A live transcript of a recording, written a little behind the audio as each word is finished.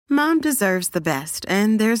Mom deserves the best,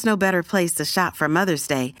 and there's no better place to shop for Mother's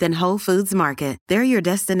Day than Whole Foods Market. They're your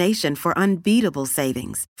destination for unbeatable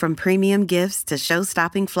savings, from premium gifts to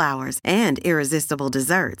show-stopping flowers and irresistible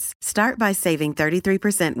desserts. Start by saving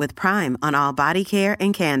 33% with Prime on all body care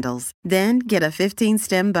and candles. Then get a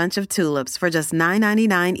 15-stem bunch of tulips for just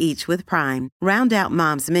 $9.99 each with Prime. Round out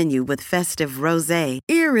Mom's menu with festive rosé,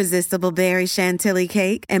 irresistible berry chantilly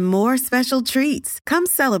cake, and more special treats. Come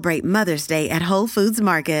celebrate Mother's Day at Whole Foods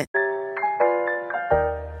Market.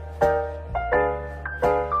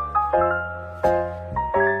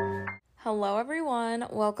 Hello everyone,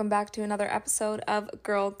 welcome back to another episode of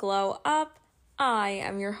Girl Glow Up. I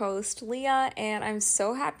am your host, Leah, and I'm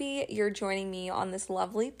so happy you're joining me on this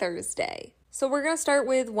lovely Thursday. So we're going to start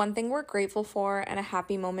with one thing we're grateful for and a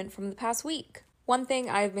happy moment from the past week. One thing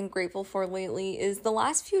I've been grateful for lately is the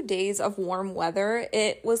last few days of warm weather.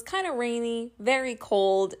 It was kind of rainy, very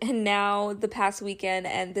cold, and now the past weekend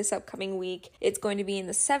and this upcoming week, it's going to be in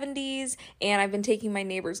the 70s, and I've been taking my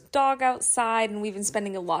neighbor's dog outside, and we've been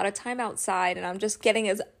spending a lot of time outside, and I'm just getting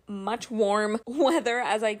as much warm weather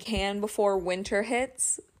as I can before winter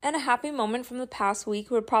hits. And a happy moment from the past week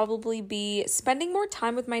would probably be spending more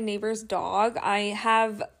time with my neighbor's dog. I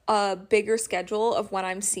have a bigger schedule of when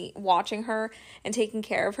I'm watching her and taking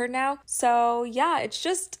care of her now. So yeah, it's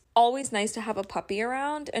just always nice to have a puppy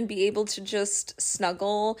around and be able to just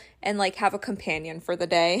snuggle and like have a companion for the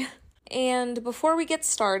day. And before we get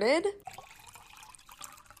started,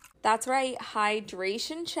 that's right,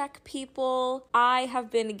 hydration check, people. I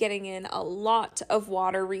have been getting in a lot of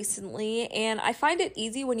water recently, and I find it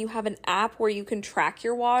easy when you have an app where you can track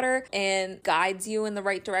your water and guides you in the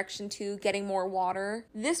right direction to getting more water.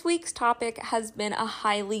 This week's topic has been a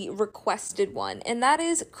highly requested one, and that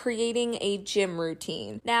is creating a gym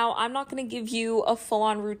routine. Now, I'm not going to give you a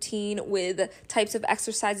full-on routine with types of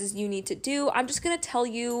exercises you need to do. I'm just going to tell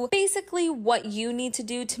you basically what you need to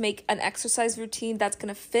do to make an exercise routine that's going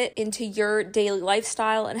to fit into your daily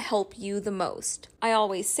lifestyle and help you the most. I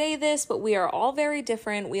always say this, but we are all very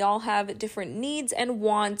different. We all have different needs and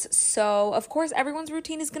wants. So of course, everyone's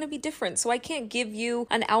routine is going to be different. So I can't give you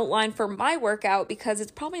an outline for my workout because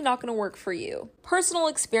it's probably not going to work for you. Personal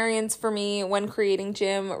experience for me when creating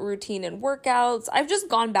gym routine and workouts, I've just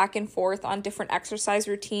gone back and forth on different exercise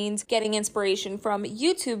routines, getting inspiration from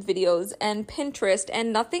YouTube videos and Pinterest,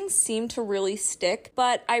 and nothing seemed to really stick.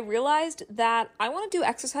 But I realized that I want to do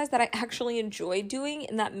exercise that I actually enjoy doing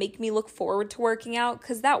and that make me look forward to working out,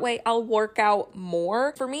 because that way I'll work out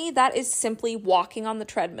more. For me, that is simply walking on the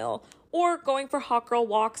treadmill or going for hot girl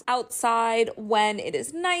walks outside when it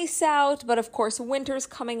is nice out. But of course, winter's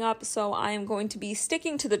coming up, so I am going to be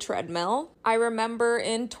sticking to the treadmill. I remember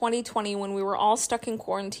in 2020 when we were all stuck in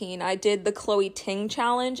quarantine, I did the Chloe Ting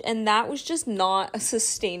challenge, and that was just not a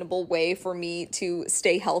sustainable way for me to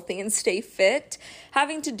stay healthy and stay fit.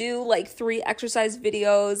 Having to do like 3 exercise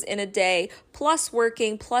videos in a day, plus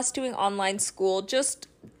working, plus doing online school, just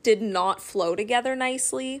did not flow together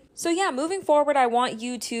nicely. So yeah, moving forward, I want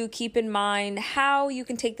you to keep in mind how you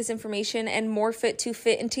can take this information and morph it to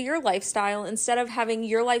fit into your lifestyle instead of having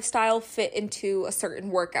your lifestyle fit into a certain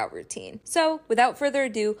workout routine. So without further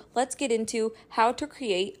ado, let's get into how to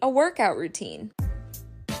create a workout routine.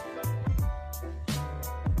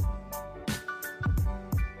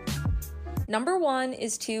 Number 1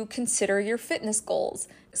 is to consider your fitness goals.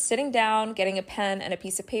 Sitting down, getting a pen and a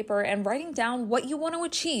piece of paper, and writing down what you want to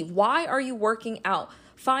achieve. Why are you working out?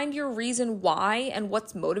 Find your reason why and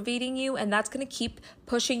what's motivating you, and that's going to keep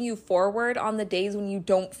pushing you forward on the days when you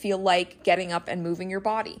don't feel like getting up and moving your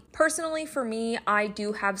body. Personally, for me, I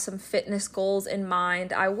do have some fitness goals in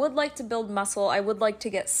mind. I would like to build muscle. I would like to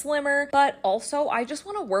get slimmer, but also I just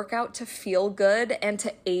want to work out to feel good and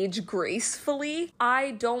to age gracefully.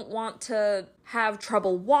 I don't want to have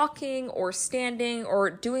trouble walking or standing or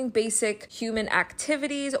doing basic human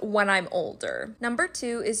activities when I'm older. Number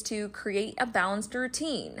 2 is to create a balanced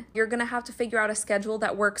routine. You're gonna have to figure out a schedule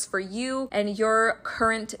that works for you and your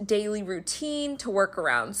current daily routine to work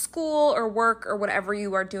around school or work or whatever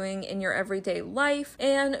you are doing in your everyday life.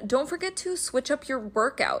 And don't forget to switch up your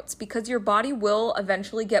workouts because your body will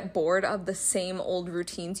eventually get bored of the same old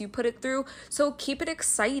routines you put it through. So keep it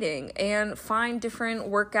exciting and find different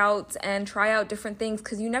workouts and try out different things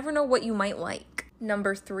because you never know what you might like.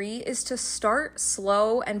 Number 3 is to start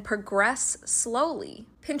slow and progress slowly.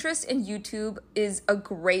 Pinterest and YouTube is a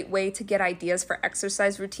great way to get ideas for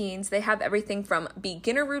exercise routines. They have everything from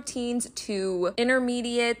beginner routines to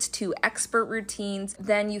intermediate to expert routines.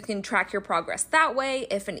 Then you can track your progress that way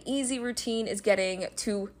if an easy routine is getting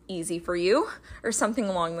too easy for you or something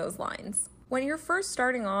along those lines. When you're first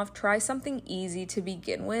starting off, try something easy to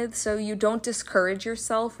begin with so you don't discourage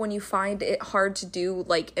yourself when you find it hard to do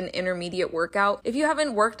like an intermediate workout. If you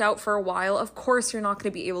haven't worked out for a while, of course you're not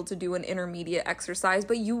going to be able to do an intermediate exercise,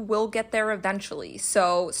 but you will get there eventually.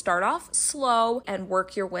 So start off slow and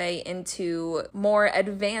work your way into more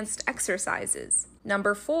advanced exercises.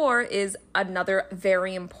 Number 4 is another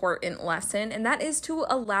very important lesson, and that is to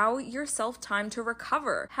allow yourself time to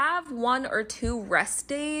recover. Have 1 or 2 rest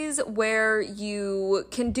days where you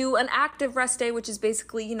can do an active rest day, which is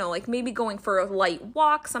basically, like maybe going for a light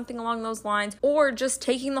walk, something along those lines, or just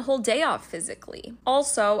taking the whole day off physically.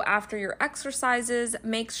 Also, after your exercises,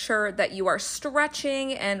 make sure that you are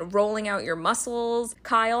stretching and rolling out your muscles.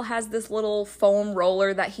 Kyle has this little foam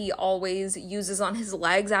roller that he always uses on his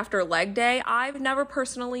legs after leg day. I've never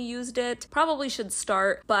personally used it. Probably should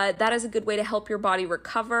start, but that is a good way to help your body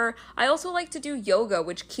recover. I also like to do yoga,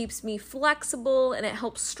 which keeps me flexible and it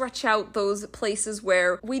helps stretch out those places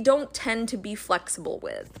where we don't tend to be flexible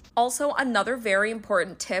with. Also, another very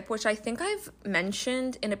important tip, which I think I've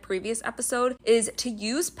mentioned in a previous episode, is to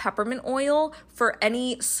use peppermint oil for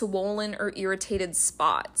any swollen or irritated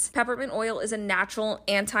spots. Peppermint oil is a natural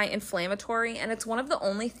anti-inflammatory, and it's one of the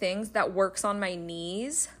only things that works on my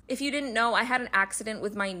knees. If you didn't know, I had an accident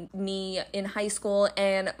with my knee in high school,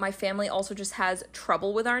 and my family also just has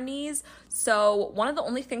trouble with our knees. So one of the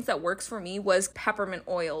only things that works for me was peppermint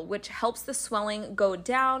oil, which helps the swelling go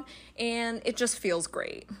down, and it just feels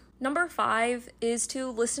great. Number 5 is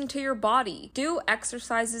to listen to your body. Do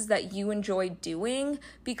exercises that you enjoy doing,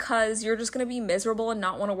 because you're just going to be miserable and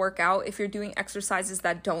not want to work out if you're doing exercises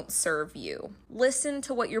that don't serve you. Listen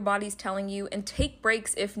to what your body's telling you and take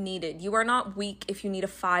breaks if needed. You are not weak if you need a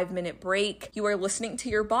 5-minute break. You are listening to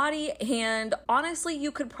your body, and honestly,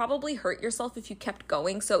 you could probably hurt yourself if you kept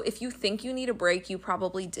going. So if you think you need a break, you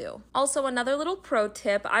probably do. Also, another little pro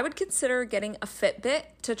tip, I would consider getting a Fitbit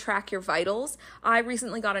to track your vitals. I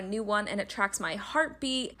recently got a new one, and it tracks my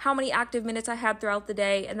heartbeat, how many active minutes I had throughout the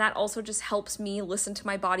day, and that also just helps me listen to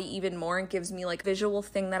my body even more and gives me like a visual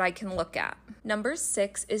thing that I can look at. Number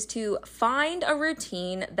 6 is to find a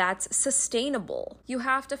routine that's sustainable. You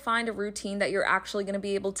have to find a routine that you're actually going to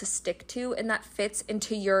be able to stick to and that fits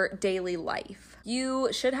into your daily life. You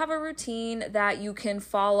should have a routine that you can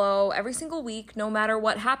follow every single week, no matter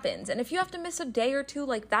what happens. And if you have to miss a day or two,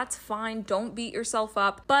 like that's fine. Don't beat yourself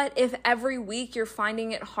up. But if every week you're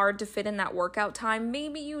finding it hard to fit in that workout time,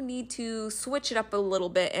 maybe you need to switch it up a little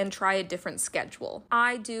bit and try a different schedule.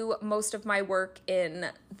 I do most of my work in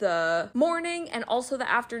the morning and also the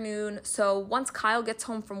afternoon. So once Kyle gets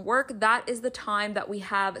home from work, that is the time that we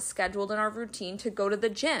have scheduled in our routine to go to the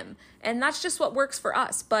gym. And that's just what works for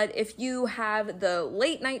us. But if you have the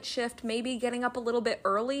late night shift, maybe getting up a little bit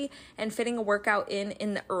early and fitting a workout in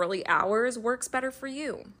the early hours works better for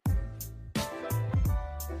you.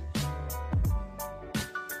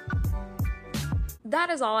 That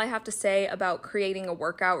is all I have to say about creating a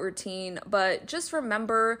workout routine, but just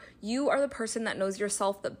remember, you are the person that knows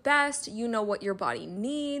yourself the best. You know what your body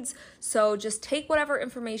needs, so just take whatever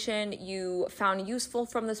information you found useful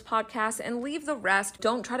from this podcast and leave the rest.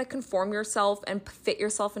 Don't try to conform yourself and fit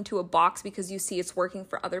yourself into a box because you see it's working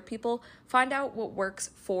for other people. Find out what works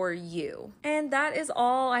for you. And that is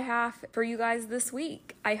all I have for you guys this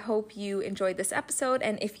week. I hope you enjoyed this episode,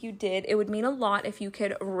 and if you did, it would mean a lot if you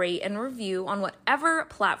could rate and review on whatever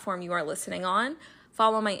platform you are listening on.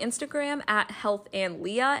 Follow my Instagram at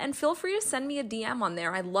healthandleah, and feel free to send me a DM on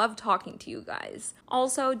there. I love talking to you guys.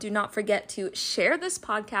 Also, do not forget to share this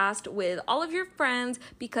podcast with all of your friends,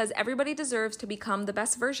 because everybody deserves to become the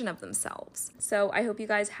best version of themselves. So I hope you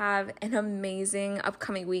guys have an amazing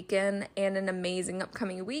upcoming weekend and an amazing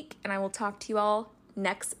upcoming week, and I will talk to you all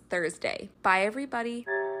next Thursday. Bye, everybody.